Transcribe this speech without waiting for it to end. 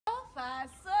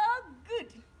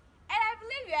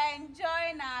you are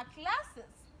enjoying our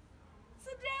classes.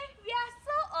 Today we are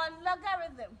still on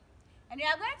logarithm and we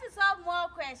are going to solve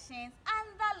more questions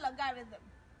under logarithm.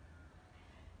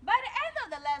 By the end of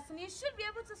the lesson, you should be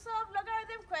able to solve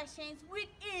logarithm questions with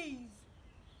ease.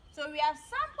 So we have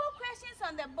sample questions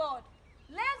on the board.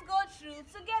 Let's go through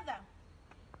together.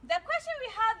 The question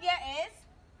we have here is,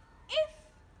 if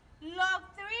log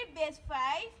 3 base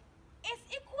 5 is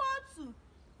equal to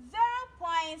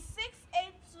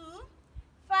 0.682,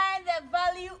 find the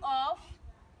value of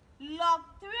log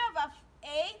 3 over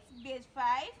 8 base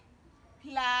 5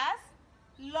 plus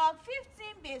log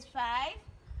 15 base 5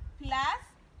 plus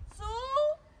 2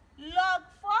 log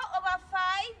 4 over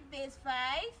 5 base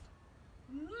 5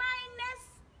 minus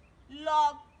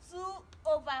log 2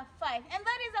 over 5. And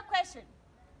that is the question.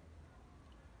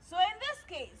 So in this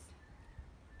case,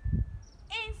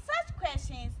 in such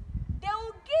questions, they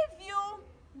will give you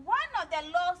one of the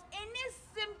logs in its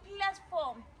simplest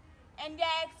form, and they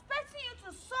are expecting you to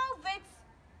solve it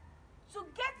to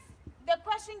get the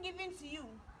question given to you.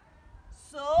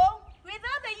 So,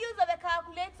 without the use of a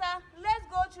calculator, let's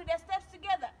go through the steps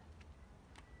together.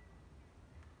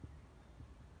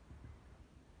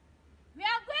 We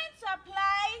are going to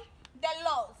apply the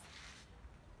laws.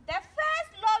 The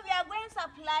first law we are going to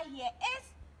apply here is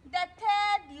the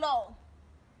third law.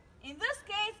 In this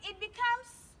case, it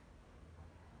becomes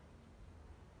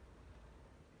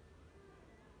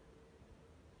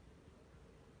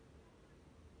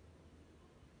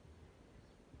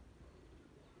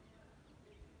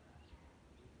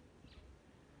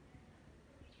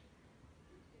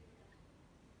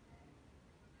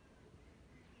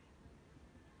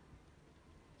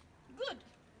good.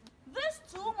 These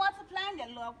two multiplying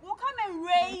the log will come and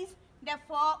raise the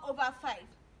 4 over 5.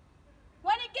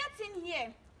 When it gets in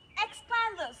here,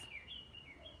 expand this.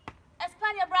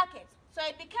 Expand your bracket. So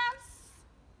it becomes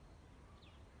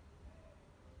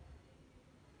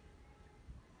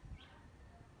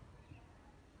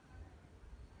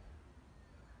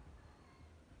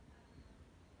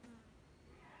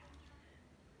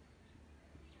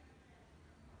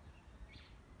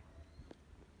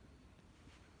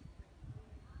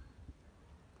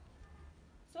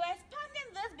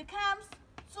becomes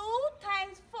 2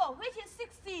 times 4, which is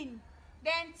 16.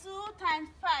 Then 2 times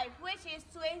 5, which is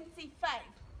 25.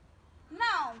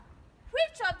 Now,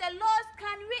 which of the laws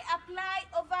can we apply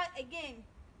over again?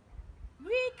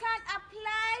 We can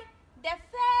apply the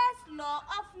first law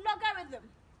of logarithm.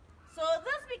 So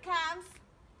this becomes,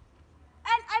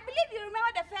 and I believe you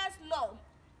remember the first law.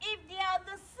 If they are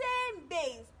the same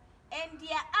base and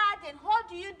they are added, what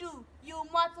do? You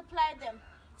multiply them.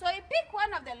 So you pick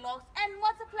one of the logs and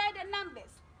multiply the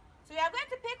numbers. So you are going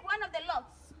to pick one of the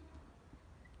logs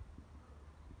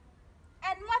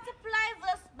and multiply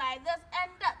this by this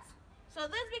and that. So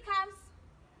this becomes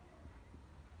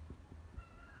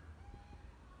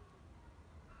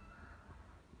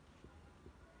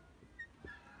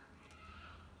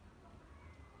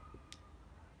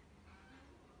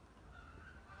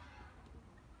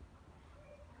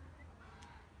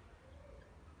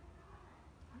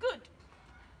good.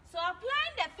 So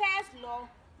applying the first law,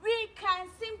 we can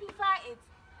simplify it.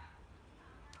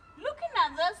 Looking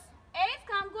at this, 8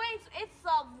 can go into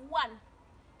itself 1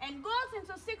 and goes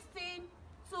into 16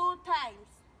 2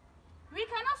 times. We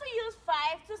can also use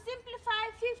 5 to simplify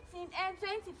 15 and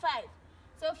 25.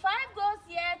 So 5 goes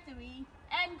here 3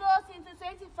 and goes into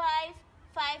 25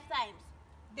 5 times.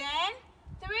 Then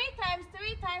 3 times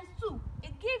 3 times 2,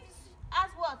 it gives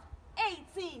us what?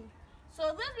 18.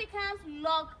 So this becomes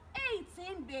log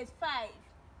 18 base 5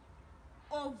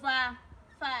 over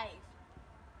 5.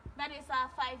 That is our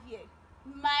 5 here.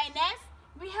 Minus,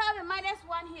 we have a minus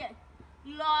 1 here.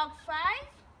 Log 5.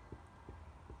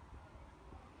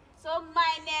 So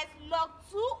minus log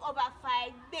 2 over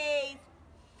 5 base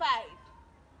 5.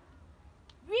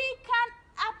 We can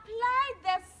apply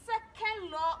the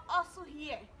second law also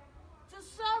here to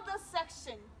solve this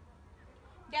section.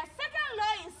 The second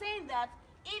law is saying that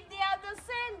if they are the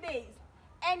same base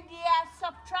and they are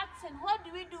subtracting, what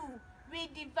do? We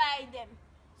divide them.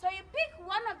 So you pick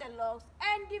one of the logs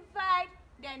and divide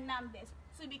their numbers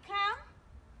to become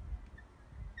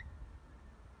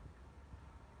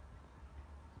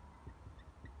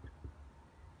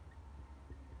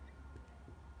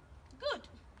good.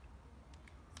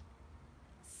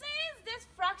 Since this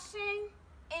fraction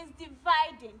is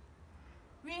dividing,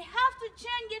 we have to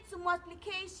change it to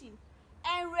multiplication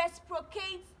and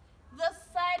reciprocate this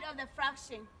side of the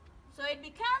fraction. So it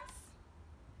becomes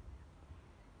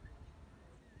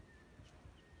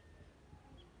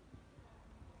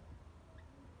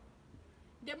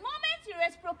the moment you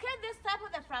reciprocate this type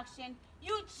of the fraction, fraction,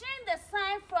 you change the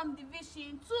sign from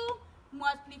division to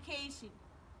multiplication.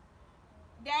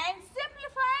 Then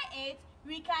simplifying it,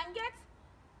 we can get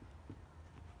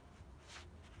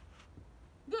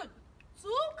good. 2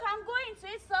 can go into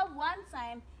itself 1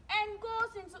 time and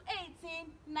goes into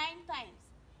 18 9 times.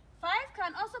 5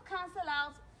 can also cancel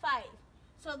out 5.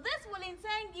 So this will in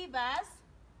turn give us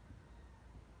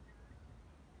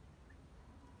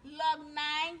log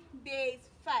 9 base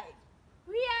 5.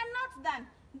 We are not done.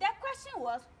 The question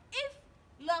was if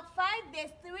log 5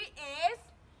 base 3 is,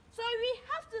 so we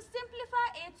have to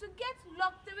simplify it to get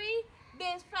log 3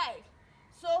 base 5.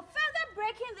 So further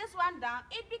breaking this one down,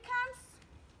 it becomes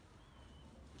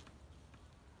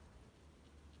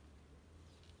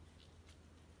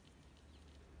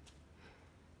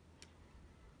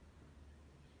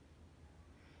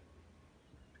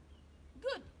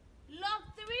good. Log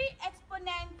 3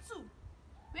 exponent 2,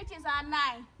 which is our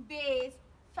 9 base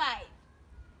 5.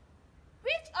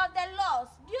 Which of the laws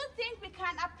do you think we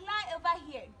can apply over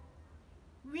here?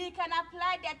 We can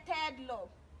apply the third law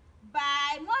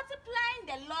by multiplying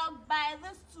the log by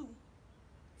this 2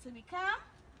 to become,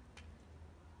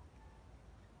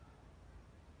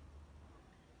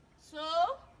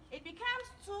 so it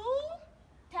becomes 2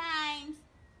 times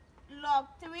log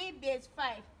 3 base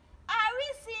 5. Are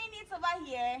we seeing it over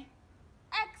here?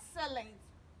 Excellent.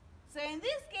 So in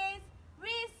this case,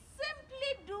 we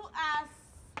simply do our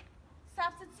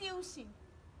substitution.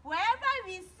 Wherever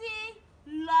we see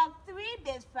log 3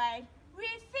 base 5, we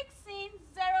fix in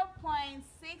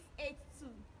 0.682.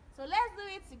 So let's do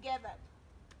it together.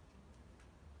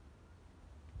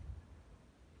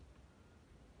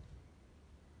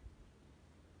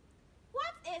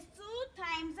 What is 2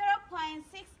 times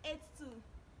 0.682?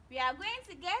 We are going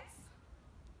to get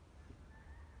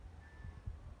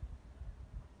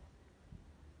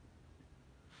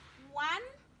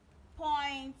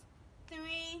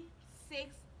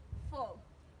 1.364,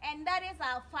 and that is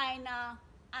our final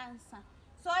answer.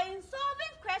 So in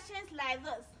solving questions like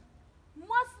this,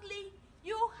 mostly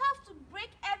you have to break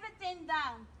everything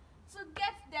down to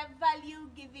get the value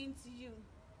given to you.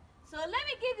 So let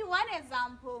me give you one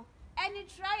example, and you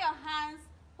try your hands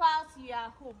whilst you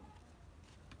are home.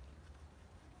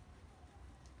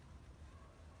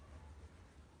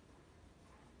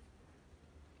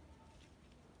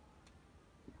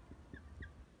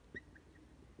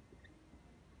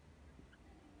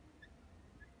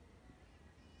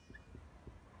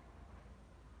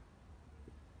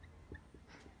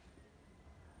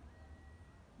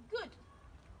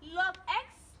 Log x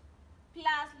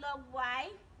plus log y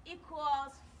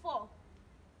equals 4.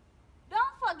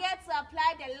 Don't forget to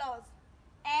apply the laws.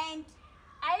 And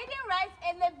I didn't write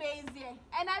any base here.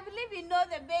 And I believe you know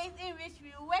the base in which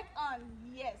we work on.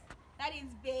 Yes, that is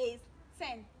base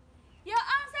 10. Your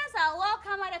answers are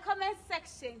welcome at the comment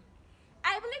section.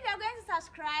 I believe you are going to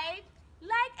subscribe,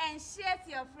 like, and share to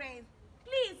your friends.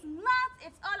 Please, math,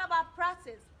 it's all about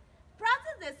practice.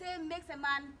 Practice, they say, makes a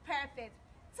man perfect.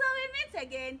 Till we meet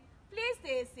again, please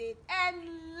stay safe and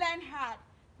learn hard.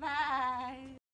 Bye.